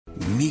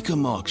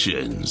Mecum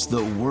Auctions,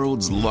 the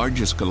world's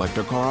largest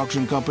collector car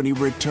auction company,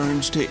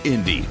 returns to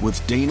Indy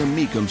with Dana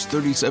Mecum's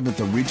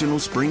 37th Regional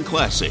Spring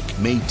Classic,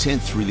 May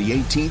 10th through the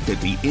 18th at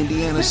the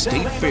Indiana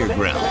State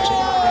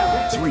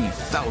Fairgrounds.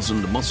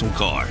 3,000 muscle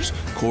cars,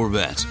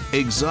 Corvettes,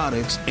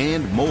 exotics,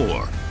 and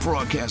more.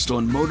 Broadcast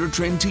on Motor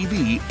Trend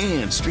TV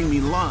and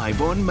streaming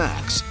live on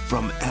Max.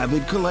 From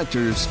avid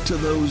collectors to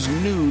those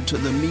new to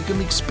the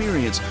Mecum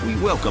experience, we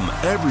welcome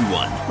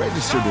everyone.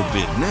 Register to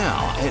bid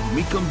now at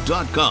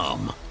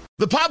Mecum.com.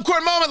 The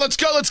popcorn moment. Let's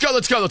go.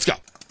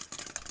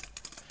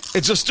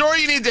 It's a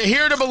story you need to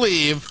hear to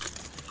believe.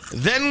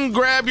 Then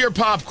grab your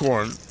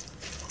popcorn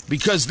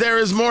because there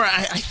is more.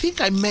 I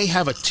think I may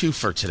have a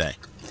twofer today.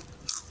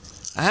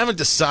 I haven't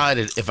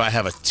decided if I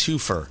have a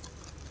twofer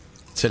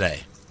today.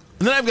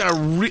 And then I've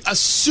got a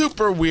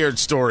super weird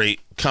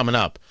story coming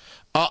up.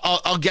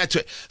 I'll get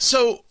to it.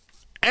 So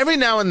every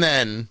now and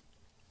then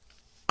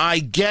I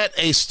get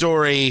a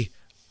story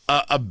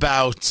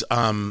about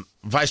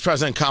Vice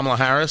President Kamala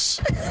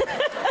Harris.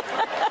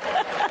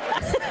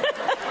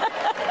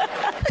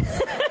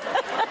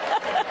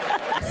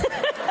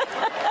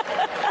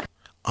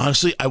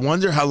 Honestly, I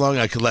wonder how long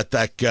I could let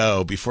that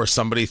go before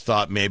somebody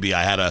thought maybe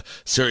I had a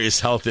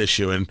serious health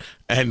issue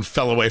and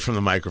fell away from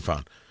the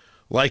microphone.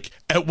 Like,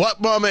 at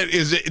what moment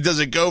does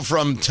it go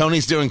from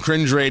Tony's doing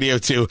cringe radio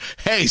to,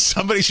 hey,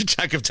 somebody should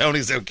check if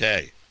Tony's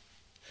okay?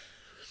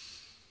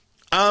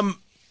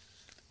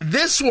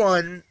 This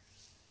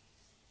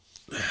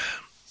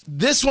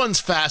one's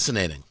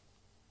fascinating.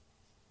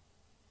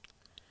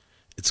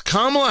 It's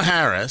Kamala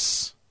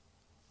Harris,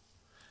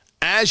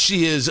 as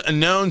she is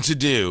known to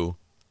do,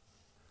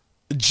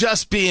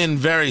 just being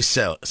very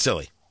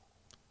silly.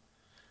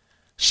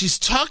 She's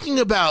talking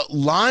about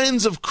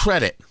lines of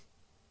credit.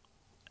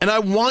 And I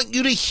want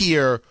you to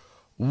hear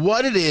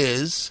what it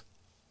is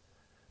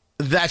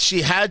that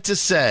she had to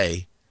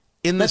say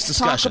in this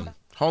discussion.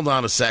 Hold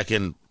on a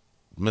second,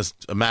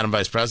 Madam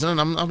Vice President.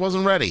 I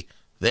wasn't ready.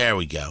 There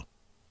we go.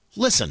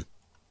 Listen.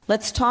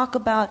 Let's talk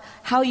about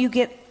how you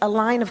get a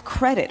line of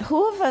credit.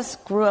 Who of us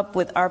grew up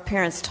with our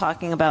parents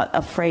talking about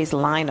a phrase,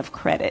 line of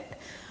credit,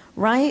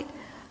 right?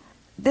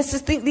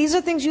 These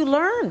are things you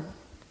learn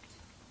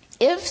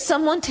if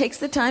someone takes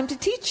the time to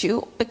teach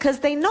you because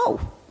they know.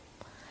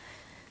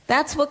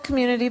 That's what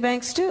community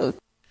banks do.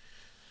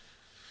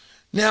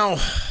 Now,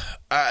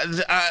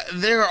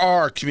 there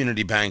are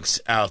community banks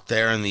out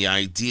there, and the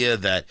idea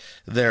that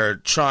they're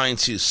trying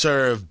to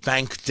serve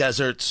bank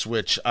deserts,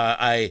 which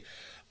I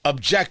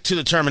object to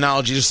the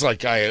terminology, just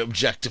like I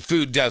object to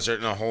food desert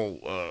and a whole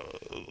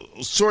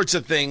sorts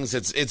of things.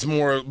 It's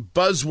more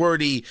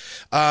buzzwordy.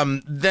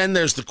 Then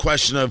there's the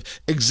question of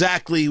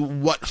exactly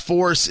what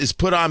force is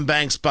put on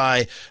banks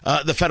by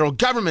the federal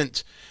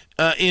government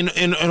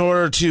in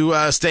order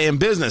to stay in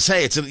business.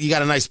 Hey, you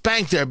got a nice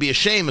bank there. It'd be a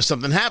shame if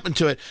something happened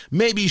to it.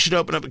 Maybe you should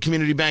open up a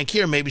community bank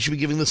here. Maybe you should be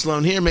giving this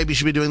loan here. Maybe you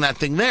should be doing that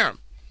thing there.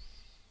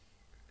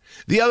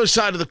 The other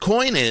side of the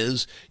coin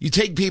is you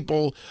take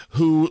people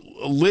who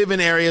live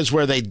in areas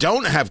where they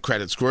don't have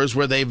credit scores,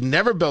 where they've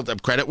never built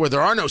up credit, where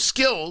there are no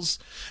skills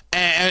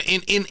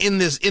in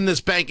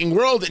this banking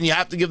world, and you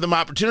have to give them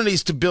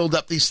opportunities to build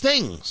up these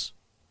things.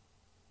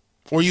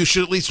 Or you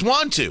should at least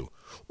want to.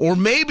 Or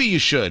maybe you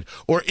should.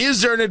 Or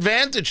is there an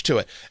advantage to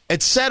it,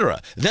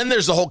 etc. Then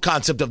there's the whole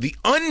concept of the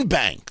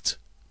unbanked.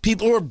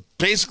 People who are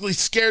basically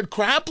scared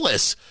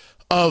crapless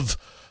of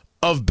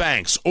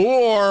banks,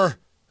 or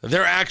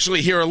they're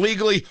actually here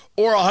illegally,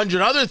 or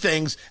 100 other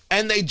things,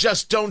 and they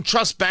just don't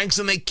trust banks,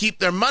 and they keep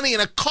their money in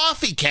a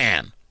coffee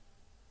can.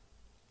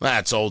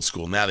 That's old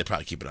school. Now they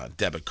probably keep it on a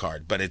debit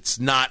card, but it's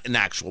not an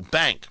actual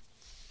bank.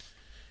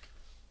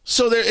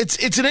 So it's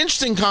an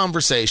interesting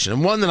conversation,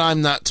 and one that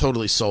I'm not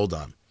totally sold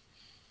on.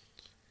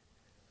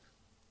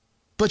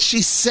 But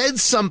she said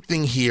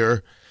something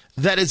here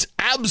that is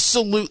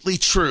absolutely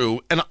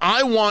true, and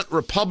I want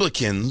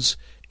Republicans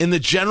in the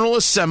General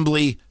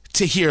Assembly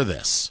to hear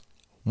this.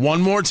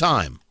 One more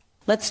time.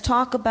 Let's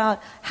talk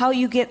about how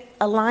you get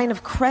a line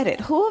of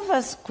credit. Who of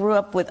us grew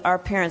up with our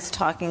parents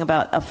talking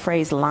about a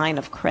phrase, line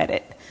of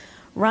credit,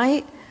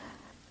 right?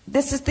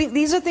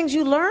 These are things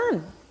you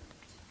learn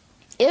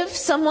if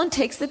someone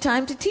takes the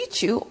time to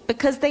teach you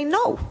because they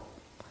know.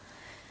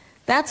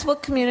 That's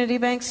what community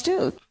banks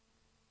do.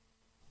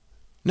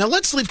 Now,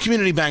 let's leave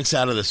community banks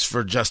out of this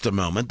for just a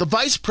moment. The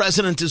vice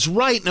president is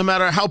right, no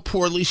matter how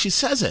poorly she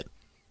says it.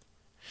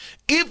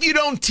 If you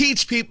don't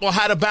teach people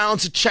how to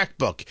balance a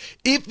checkbook,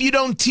 if you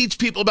don't teach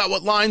people about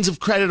what lines of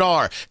credit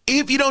are,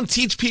 if you don't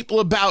teach people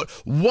about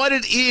what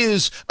it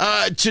is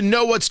to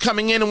know what's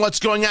coming in and what's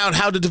going out,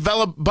 how to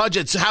develop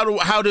budgets, how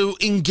to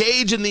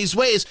engage in these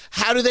ways,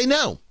 how do they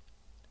know?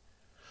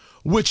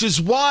 Which is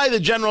why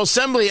the General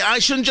Assembly, I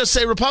shouldn't just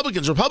say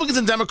Republicans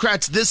and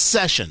Democrats this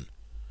session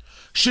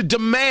should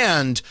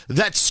demand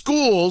that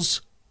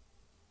schools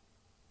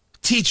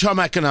teach home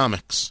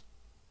economics.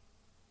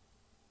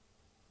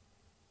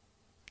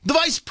 The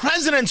vice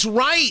president's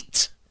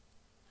right.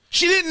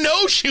 She didn't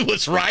know she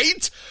was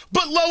right,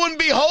 but lo and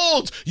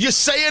behold, you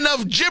say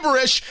enough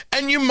gibberish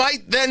and you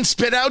might then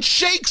spit out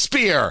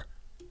Shakespeare.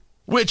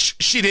 which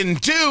she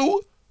didn't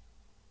do.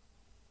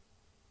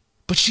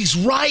 But she's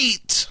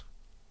right.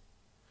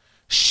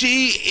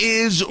 She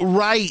is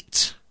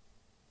right.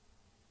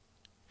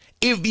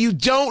 If you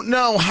don't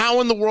know,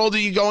 how in the world are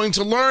you going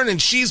to learn? And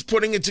she's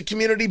putting it to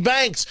community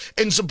banks,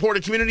 in support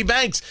of community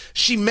banks.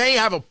 She may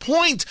have a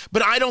point,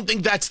 but I don't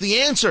think that's the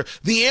answer.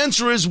 The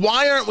answer is,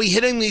 why aren't we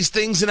hitting these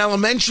things in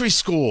elementary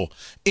school,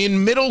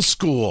 in middle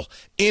school,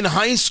 in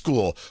high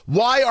school?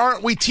 Why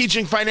aren't we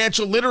teaching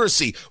financial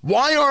literacy?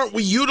 Why aren't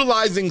we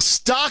utilizing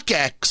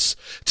StockX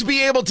to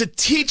be able to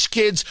teach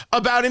kids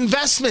about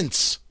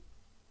investments?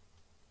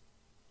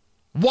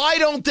 Why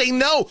don't they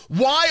know?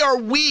 Why are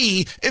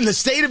we in the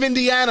state of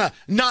Indiana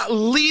not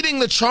leading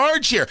the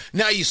charge here?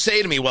 Now you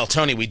say to me, well,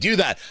 Tony, we do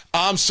that.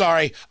 I'm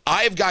sorry.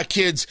 I've got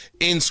kids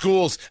in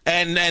schools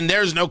and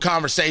there's no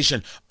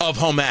conversation of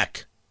home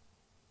ec.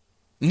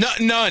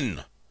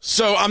 None.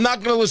 So I'm not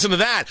going to listen to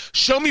that.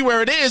 Show me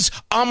where it is.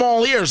 I'm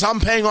all ears. I'm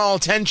paying all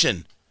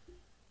attention.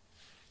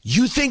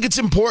 You think it's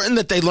important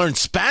that they learn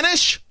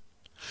Spanish?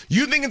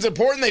 You think it's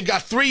important they've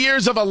got 3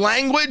 years of a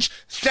language?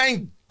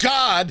 Thank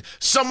God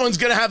someone's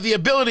going to have the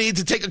ability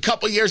to take a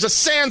couple years of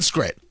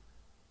Sanskrit.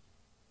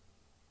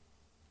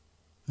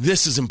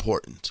 This is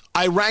important.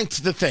 I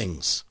ranked the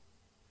things.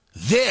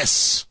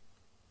 This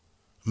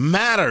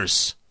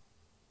matters.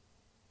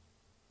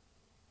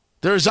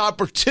 There's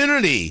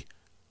opportunity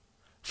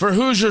for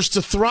Hoosiers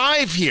to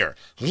thrive here.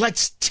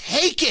 Let's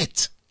take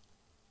it.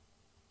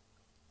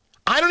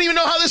 I don't even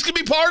know how this could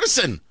be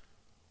partisan.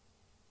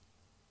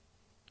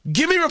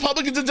 Give me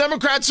Republicans and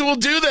Democrats who will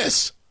do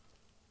this.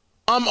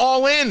 I'm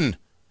all in.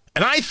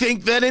 And I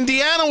think that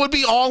Indiana would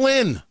be all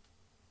in.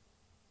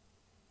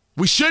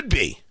 We should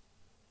be.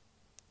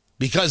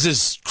 Because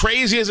as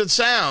crazy as it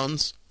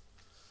sounds,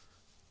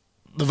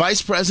 the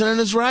vice president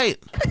is right.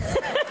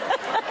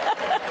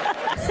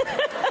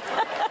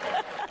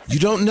 You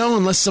don't know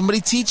unless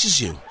somebody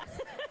teaches you.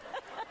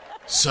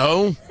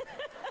 So,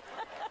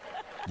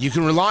 you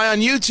can rely on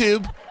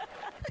YouTube,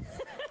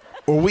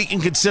 or we can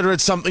consider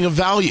it something of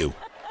value.